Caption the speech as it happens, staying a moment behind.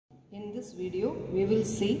In this video, we will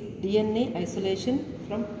see DNA isolation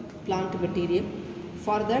from plant material.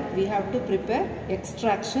 For that, we have to prepare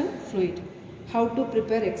extraction fluid. How to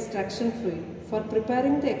prepare extraction fluid? For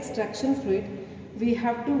preparing the extraction fluid, we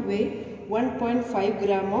have to weigh 1.5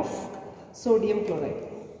 gram of sodium chloride.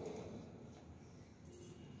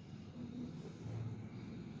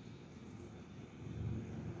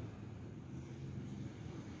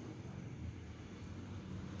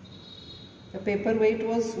 The paper weight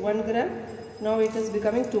was 1 gram, now it is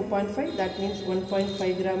becoming 2.5, that means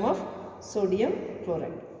 1.5 gram of sodium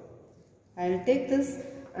chloride. I will take this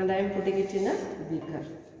and I am putting it in a beaker.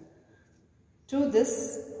 To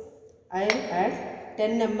this I will add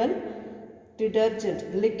 10 ml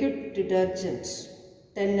detergent, liquid detergent,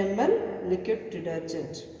 10 ml liquid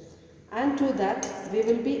detergent, and to that we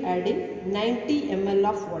will be adding 90 ml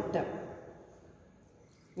of water.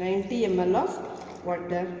 90 ml of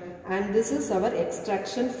water, and this is our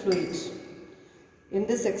extraction fluid. In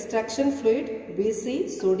this extraction fluid we see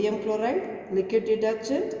sodium chloride, liquid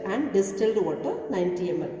detergent and distilled water 90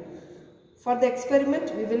 ml. For the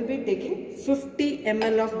experiment we will be taking 50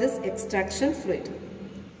 ml of this extraction fluid.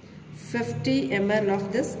 50 ml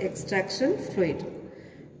of this extraction fluid.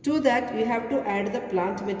 To that we have to add the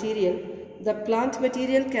plant material. The plant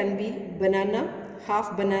material can be banana,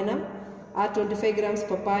 half banana, or 25 grams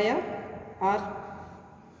papaya, or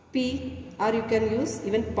pea, or you can use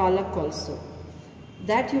even palak also.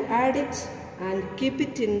 That you add it and keep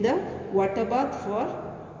it in the water bath for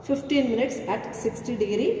 15 minutes at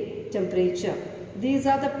 60° temperature. These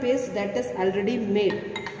are the paste that is already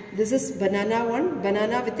made. This is banana one,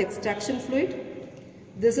 banana with extraction fluid.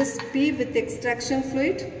 This is pea with extraction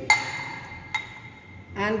fluid.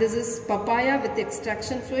 And this is papaya with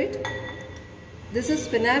extraction fluid. This is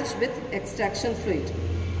spinach with extraction fluid.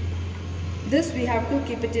 This we have to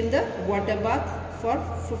keep it in the water bath for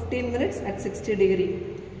 15 minutes at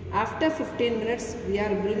 60°. After 15 minutes we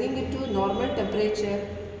are bringing it to normal temperature,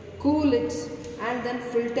 cool it and then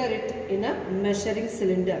filter it in a measuring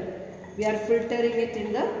cylinder. We are filtering it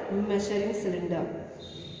in the measuring cylinder.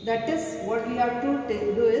 That is what we have to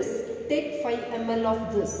do is take 5 ml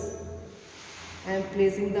of this. I am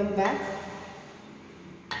placing them back.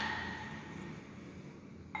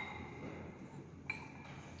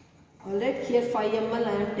 Alright, here 5 ml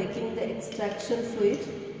I am taking the extraction fluid.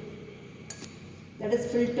 That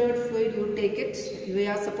is filtered fluid, you take it. We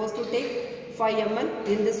are supposed to take 5 ml.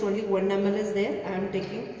 In this only 1 ml is there. I am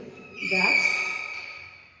taking that.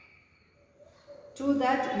 To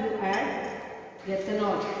that you add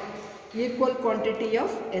ethanol. Equal quantity of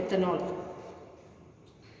ethanol.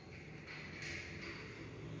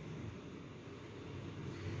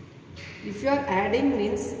 If you are adding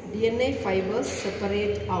means DNA fibers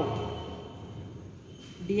separate out.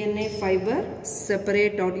 DNA fiber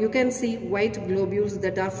separate out. You can see white globules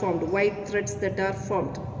that are formed, white threads that are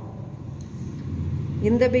formed.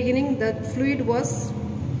 In the beginning the fluid was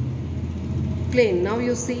plain. Now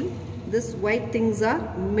you see this white things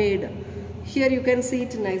are made. Here you can see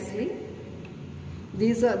it nicely.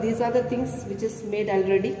 These are the things which is made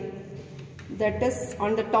already. That is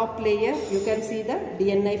on the top layer you can see the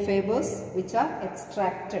DNA fibers which are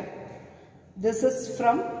extracted. This is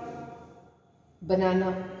from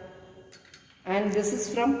banana and this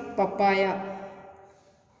is from papaya.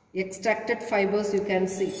 Extracted fibers you can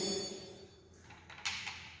see.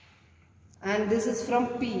 And this is from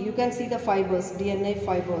pea. You can see the fibers, DNA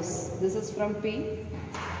fibers. This is from pea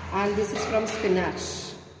and this is from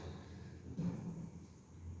spinach.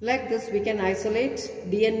 Like this we can isolate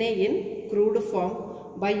DNA in crude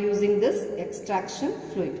form by using this extraction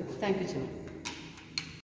fluid. Thank you, children.